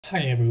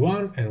Hi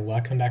everyone and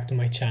welcome back to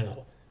my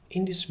channel.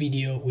 In this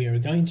video we are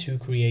going to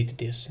create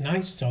this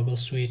nice toggle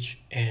switch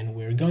and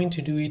we're going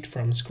to do it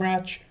from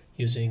scratch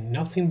using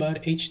nothing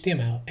but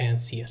HTML and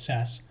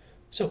CSS.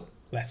 So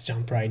let's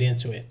jump right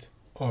into it.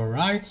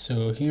 Alright,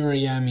 so here I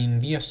am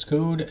in VS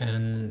Code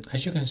and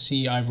as you can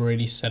see I've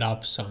already set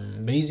up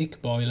some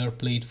basic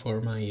boilerplate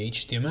for my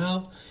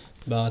HTML.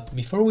 But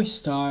before we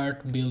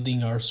start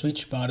building our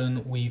switch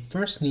button, we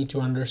first need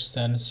to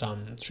understand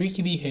some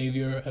tricky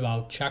behavior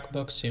about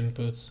checkbox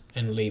inputs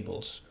and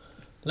labels.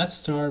 Let's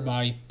start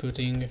by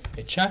putting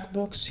a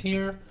checkbox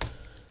here.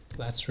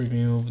 Let's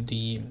remove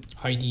the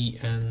ID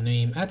and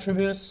name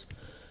attributes.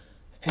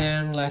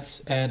 And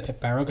let's add a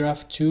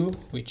paragraph too,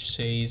 which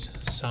says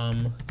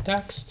some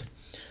text.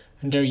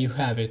 And there you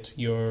have it,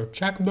 your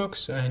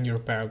checkbox and your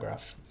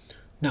paragraph.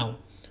 Now,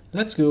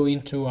 let's go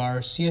into our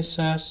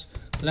CSS.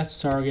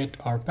 Let's target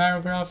our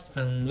paragraph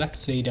and let's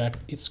say that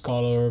its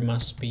color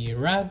must be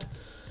red.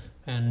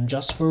 And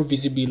just for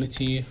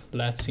visibility,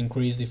 let's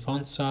increase the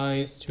font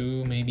size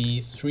to maybe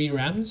 3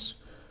 rems.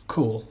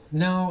 Cool.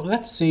 Now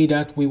let's say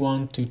that we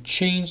want to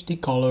change the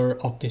color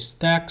of this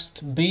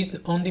text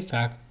based on the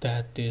fact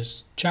that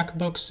this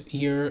checkbox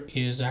here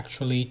is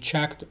actually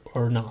checked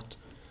or not.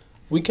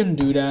 We can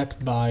do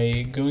that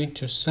by going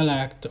to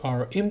select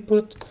our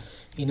input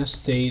in a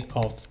state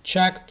of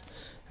checked.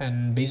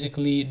 And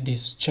basically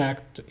this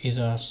checked is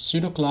a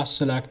pseudo class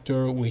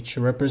selector which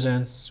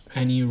represents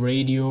any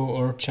radio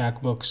or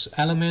checkbox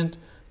element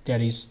that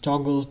is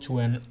toggled to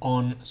an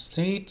on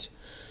state.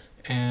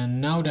 And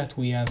now that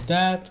we have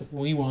that,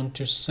 we want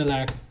to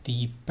select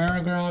the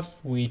paragraph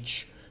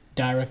which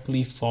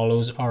directly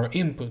follows our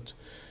input.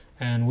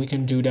 And we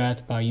can do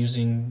that by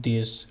using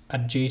this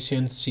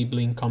adjacent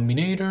sibling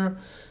combinator,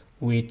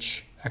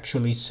 which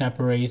actually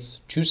separates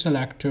two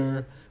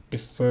selectors, the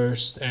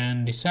first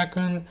and the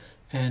second,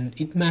 and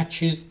it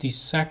matches the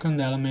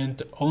second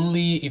element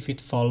only if it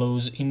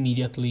follows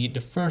immediately the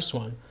first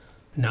one.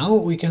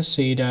 Now we can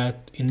say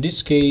that in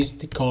this case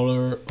the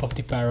color of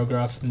the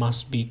paragraph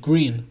must be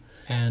green,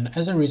 and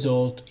as a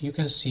result you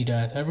can see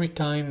that every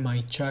time my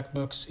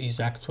checkbox is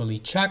actually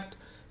checked,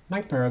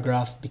 my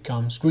paragraph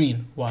becomes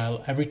green,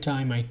 while every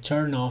time I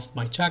turn off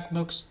my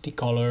checkbox the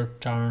color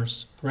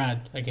turns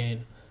red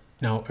again.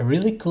 Now, a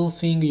really cool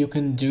thing you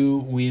can do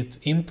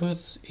with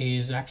inputs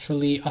is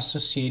actually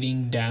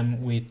associating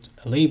them with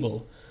a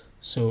label.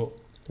 So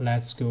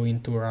let's go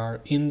into our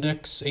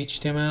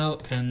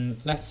index.html and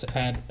let's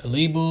add a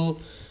label.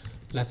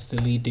 Let's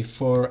delete the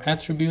for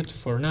attribute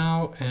for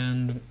now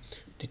and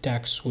the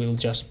text will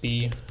just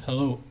be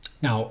hello.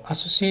 Now,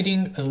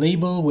 associating a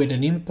label with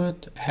an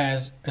input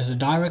has as a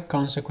direct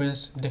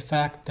consequence the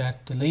fact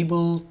that the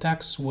label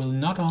text will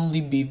not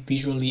only be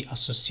visually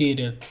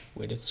associated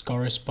with its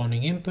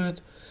corresponding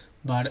input,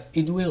 but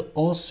it will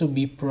also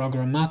be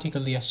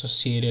programmatically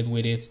associated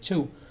with it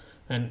too.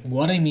 And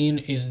what I mean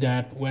is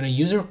that when a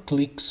user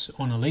clicks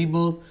on a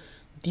label,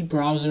 the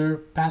browser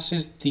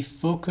passes the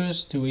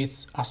focus to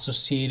its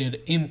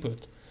associated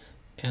input.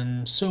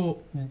 And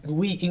so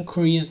we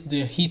increase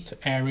the hit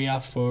area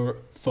for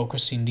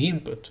focusing the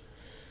input.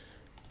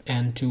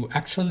 And to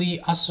actually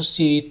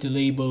associate the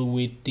label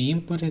with the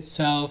input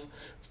itself,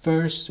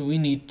 first we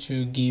need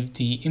to give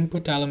the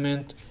input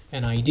element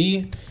an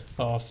ID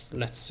of,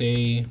 let's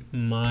say,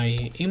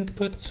 my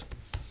input.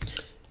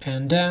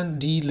 And then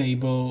the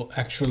label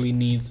actually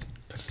needs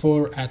a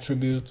for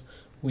attribute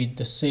with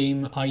the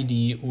same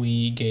ID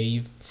we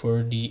gave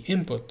for the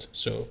input.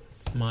 So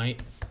my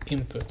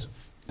input.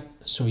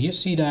 So you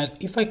see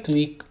that if I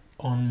click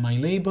on my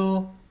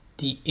label,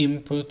 the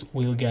input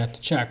will get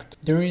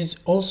checked. There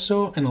is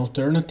also an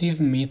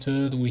alternative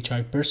method which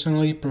I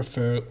personally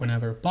prefer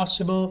whenever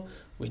possible,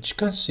 which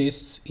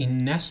consists in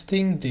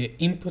nesting the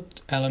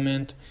input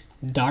element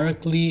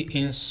directly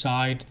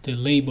inside the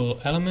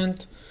label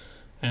element,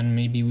 and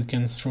maybe we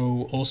can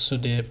throw also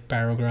the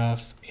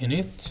paragraph in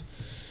it.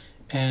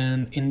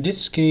 And in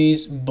this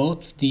case,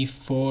 both the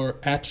for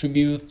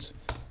attribute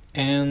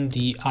and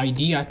the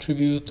ID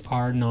attribute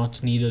are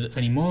not needed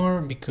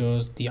anymore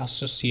because the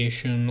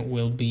association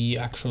will be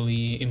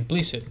actually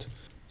implicit.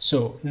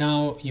 So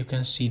now you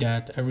can see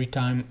that every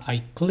time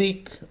I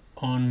click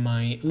on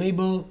my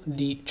label,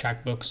 the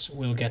checkbox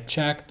will get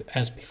checked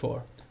as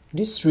before.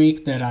 This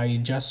trick that I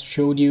just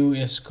showed you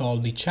is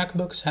called the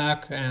Checkbox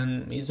Hack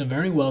and is a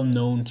very well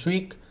known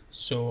trick.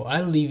 So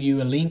I'll leave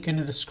you a link in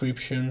the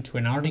description to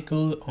an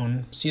article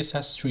on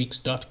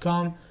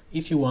css-tricks.com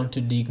if you want to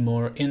dig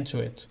more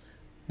into it.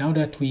 Now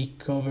that we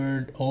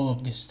covered all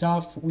of this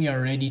stuff, we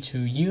are ready to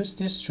use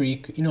this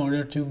trick in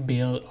order to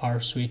build our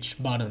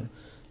switch button.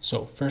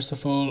 So first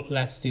of all,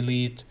 let's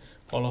delete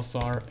all of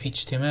our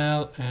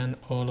HTML and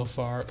all of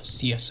our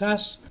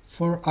CSS.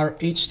 For our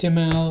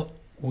HTML,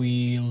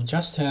 we'll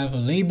just have a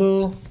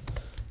label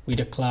with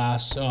a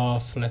class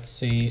of, let's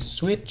say,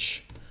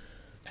 switch.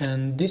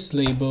 And this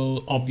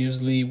label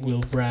obviously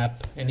will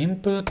wrap an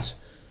input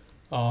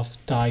of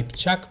type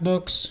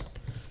checkbox.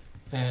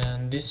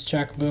 And this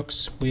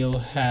checkbox will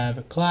have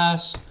a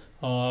class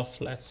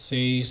of, let's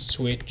say,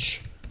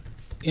 switch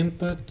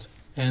input,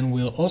 And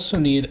we'll also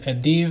need a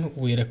div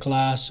with a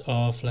class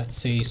of, let's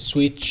say,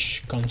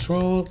 switch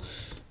control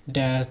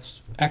that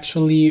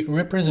actually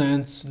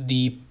represents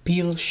the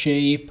pill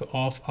shape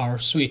of our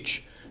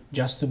switch.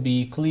 Just to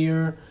be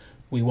clear,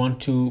 we want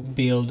to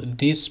build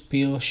this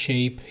pill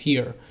shape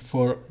here.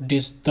 For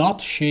this dot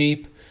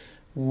shape,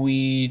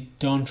 we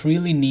don't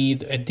really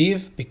need a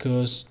div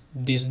because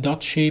this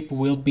dot shape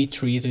will be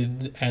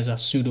treated as a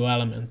pseudo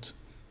element.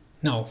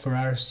 Now, for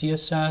our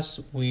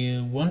CSS,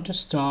 we want to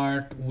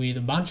start with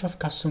a bunch of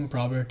custom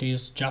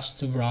properties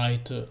just to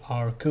write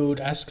our code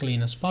as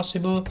clean as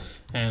possible,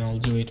 and I'll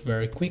do it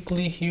very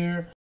quickly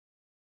here.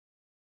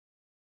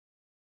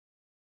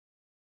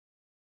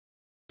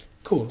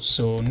 Cool,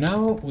 so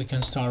now we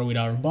can start with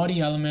our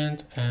body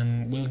element,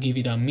 and we'll give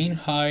it a min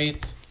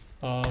height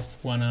of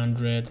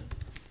 100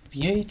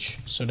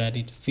 VH so that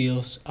it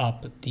fills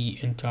up the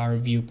entire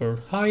viewport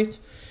height.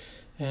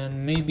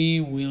 And maybe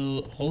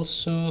we'll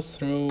also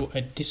throw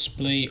a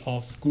display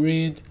of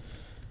grid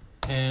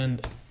and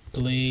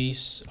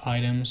place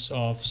items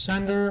of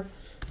center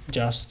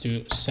just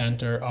to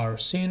center our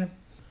scene.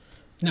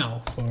 Now,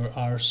 for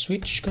our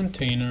switch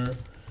container,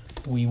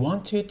 we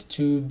want it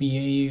to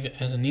behave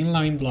as an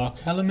inline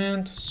block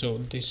element, so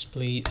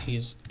display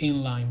is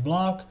inline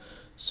block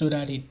so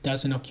that it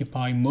doesn't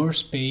occupy more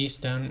space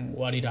than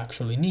what it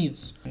actually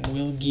needs.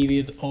 We'll give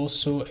it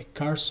also a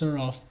cursor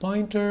of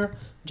pointer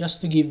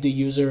just to give the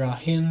user a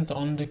hint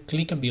on the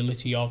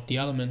clickability of the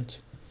element.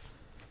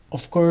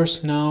 Of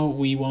course, now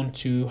we want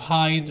to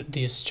hide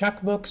this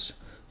checkbox,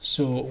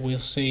 so we'll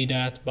say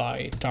that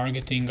by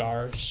targeting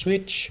our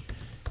switch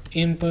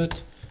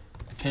input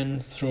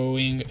and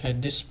throwing a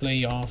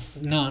display of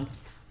none.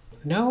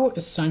 Now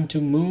it's time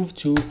to move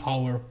to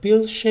our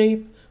pill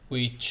shape,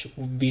 which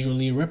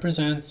visually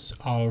represents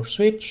our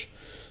switch.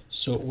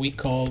 So we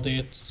called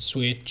it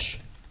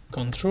switch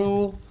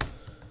control,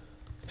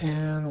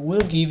 and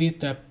we'll give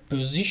it a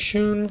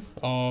position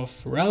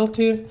of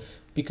relative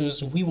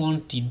because we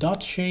want the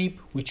dot shape,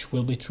 which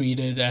will be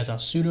treated as a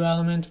pseudo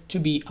element, to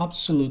be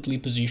absolutely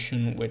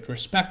positioned with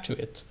respect to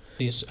it.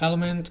 This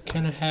element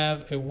can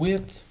have a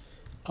width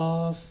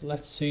of,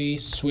 let's say,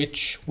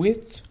 switch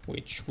width,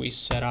 which we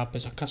set up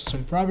as a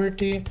custom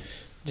property.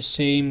 The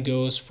same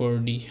goes for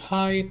the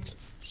height,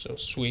 so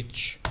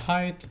switch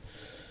height,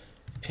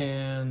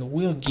 and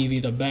we'll give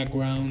it a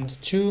background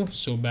too,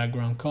 so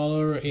background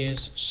color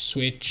is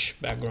switch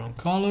background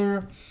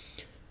color,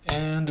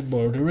 and the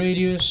border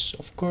radius,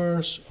 of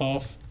course,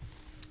 of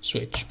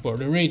switch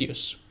border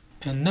radius.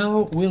 And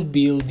now we'll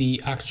build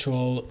the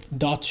actual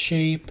dot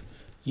shape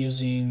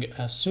using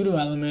a pseudo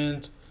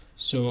element,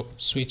 so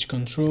switch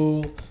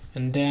control,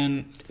 and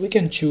then we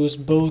can choose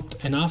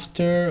both an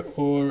after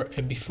or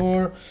a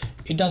before.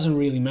 It doesn't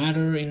really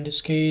matter in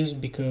this case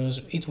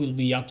because it will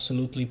be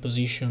absolutely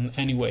positioned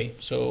anyway.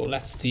 So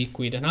let's stick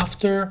with an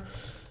after,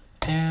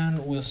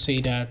 and we'll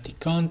say that the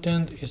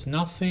content is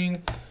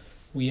nothing.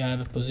 We have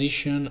a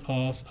position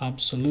of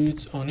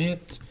absolute on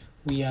it.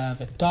 We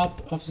have a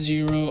top of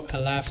 0, a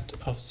left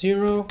of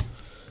 0,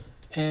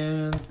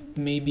 and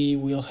maybe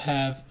we'll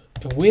have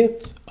a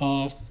width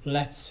of,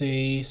 let's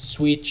say,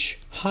 switch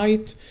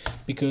height,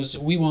 because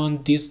we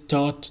want this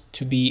dot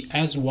to be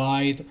as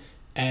wide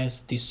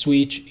as the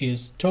switch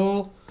is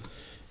tall.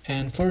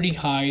 And for the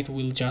height,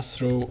 we'll just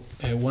throw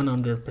a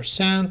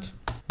 100%.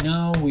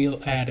 Now we'll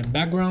add a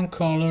background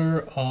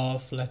color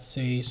of, let's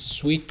say,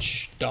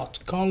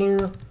 switch.color,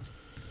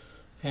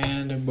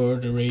 and a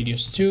border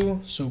radius too,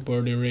 so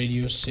border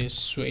radius is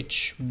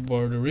switch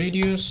border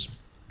radius.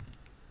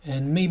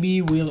 And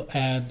maybe we'll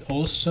add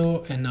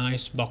also a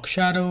nice box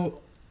shadow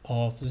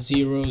of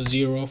 0,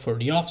 0 for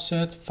the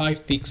offset,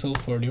 5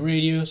 pixels for the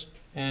radius,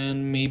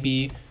 and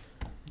maybe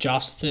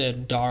just a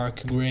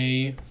dark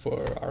gray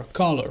for our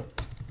color.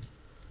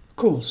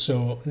 Cool,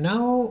 so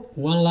now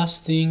one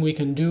last thing we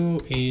can do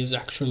is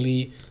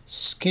actually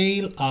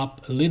scale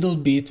up a little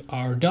bit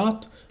our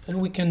dot, and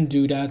we can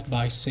do that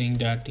by saying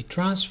that the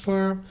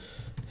transfer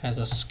has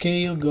a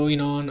scale going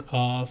on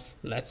of,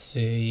 let's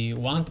say,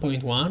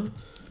 1.1,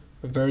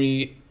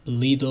 very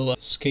little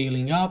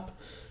scaling up,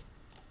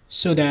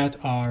 so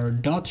that our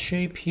dot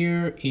shape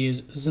here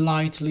is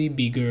slightly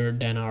bigger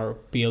than our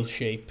pill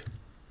shape.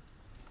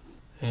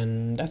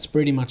 And that's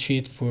pretty much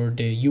it for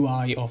the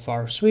UI of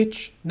our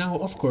switch. Now,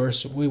 of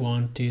course, we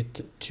want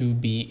it to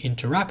be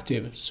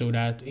interactive, so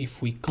that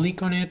if we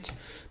click on it,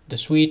 the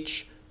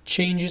switch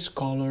changes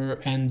color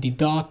and the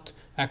dot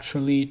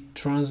actually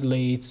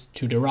translates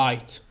to the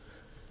right.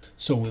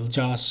 So we'll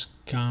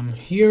just come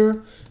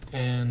here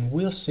and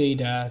we'll say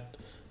that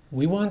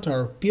we want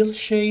our pill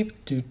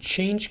shape to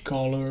change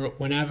color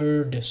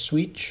whenever the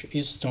switch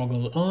is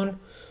toggled on.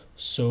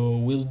 So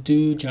we'll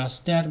do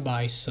just that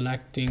by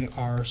selecting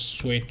our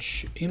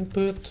switch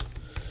input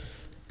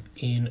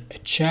in a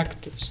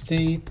checked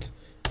state,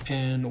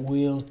 and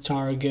we'll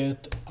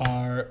target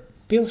our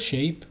pill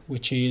shape,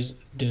 which is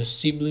the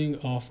sibling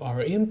of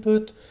our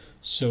input.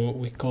 So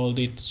we called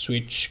it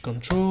switch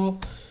control,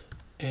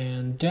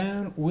 and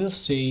then we'll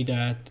say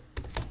that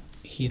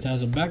it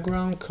has a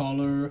background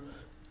color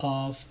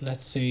of,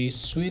 let's say,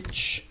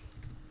 switch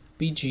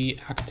PG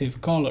active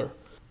color.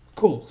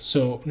 Cool,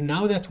 so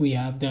now that we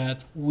have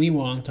that, we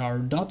want our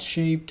dot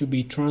shape to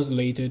be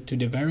translated to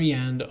the very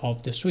end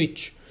of the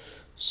switch.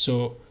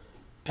 So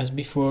as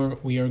before,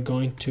 we are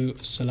going to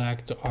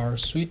select our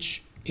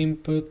switch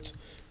input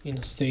in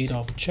a state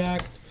of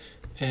checked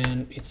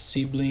and its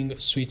sibling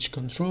switch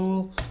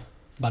control,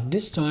 but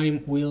this time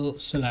we'll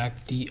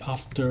select the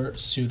after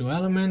pseudo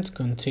element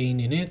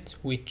contained in it,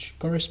 which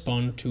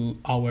correspond to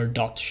our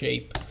dot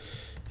shape.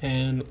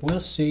 And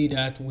we'll say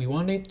that we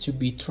want it to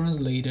be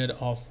translated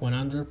of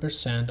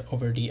 100%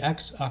 over the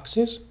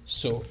x-axis.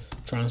 So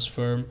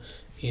transform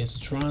is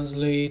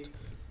translate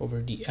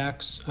over the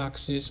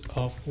x-axis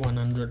of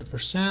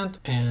 100%,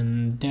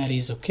 and that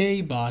is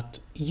okay, but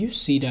you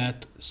see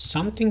that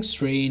something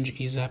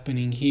strange is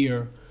happening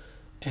here,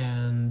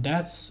 and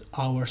that's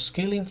our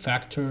scaling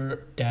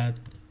factor that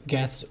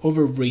gets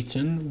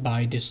overwritten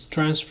by this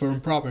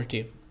transform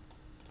property.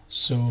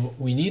 So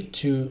we need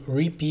to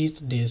repeat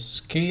this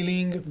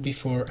scaling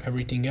before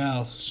everything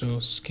else. So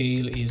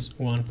scale is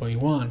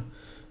 1.1,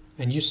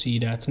 and you see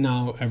that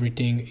now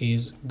everything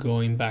is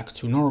going back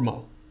to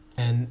normal.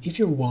 And if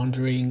you're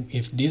wondering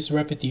if this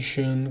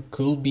repetition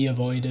could be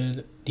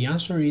avoided, the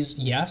answer is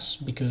yes,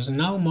 because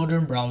now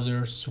modern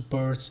browsers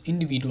supports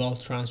individual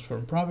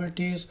transform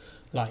properties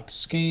like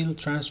scale,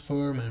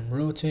 transform and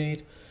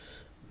rotate,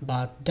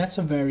 but that's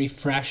a very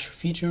fresh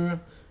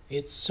feature.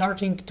 It's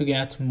starting to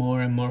get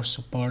more and more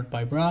support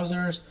by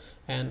browsers,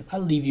 and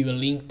I'll leave you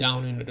a link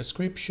down in the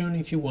description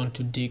if you want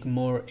to dig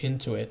more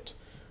into it.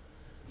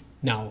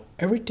 Now,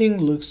 everything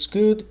looks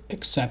good,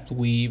 except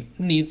we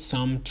need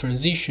some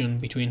transition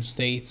between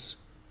states.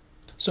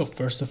 So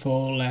first of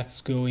all,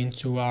 let's go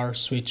into our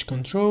switch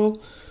control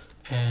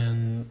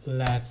and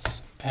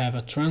let's have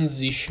a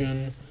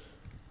transition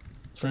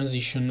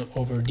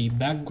over the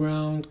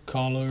background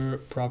color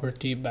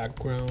property,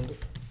 background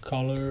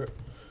color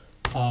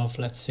of,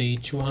 let's say,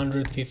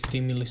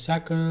 250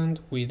 milliseconds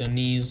with an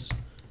ease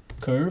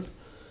curve,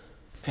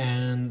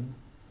 and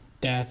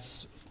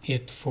that's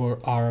it for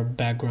our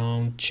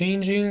background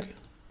changing.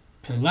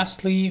 And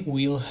lastly,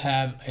 we'll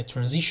have a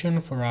transition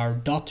for our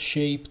dot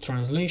shape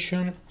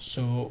translation.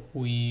 So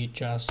we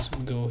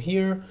just go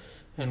here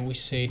and we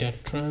say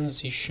that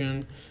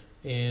transition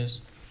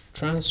is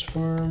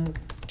transform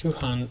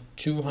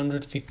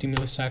 250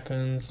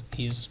 milliseconds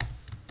is.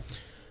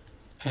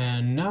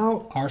 And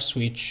now our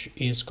switch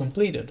is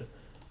completed.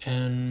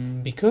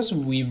 And because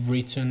we've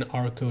written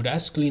our code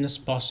as clean as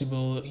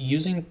possible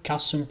using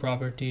custom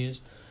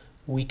properties,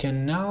 we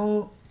can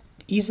now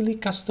easily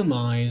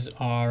customize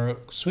our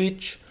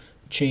switch,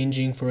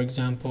 changing, for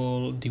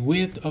example, the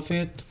width of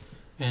it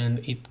and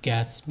it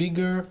gets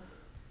bigger,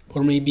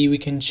 or maybe we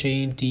can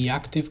change the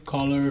active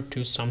color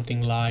to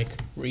something like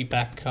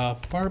Rebecca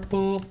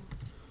purple.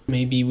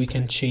 Maybe we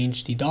can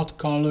change the dot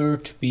color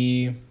to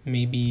be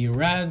maybe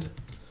red.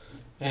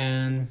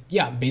 And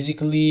yeah,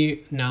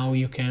 basically now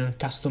you can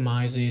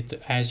customize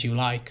it as you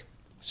like.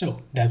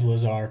 So that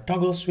was our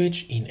toggle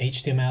switch in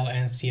HTML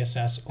and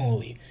CSS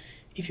only.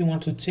 If you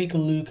want to take a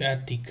look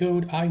at the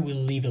code, I will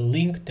leave a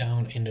link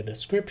down in the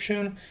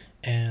description.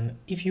 And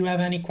if you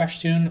have any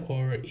question,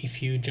 or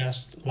if you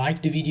just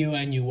like the video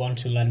and you want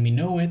to let me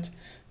know it,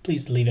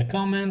 please leave a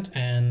comment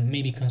and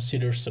maybe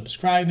consider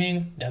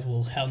subscribing. That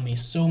will help me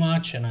so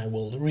much and I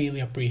will really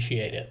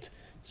appreciate it.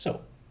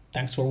 So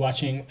thanks for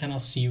watching, and I'll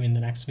see you in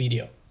the next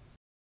video.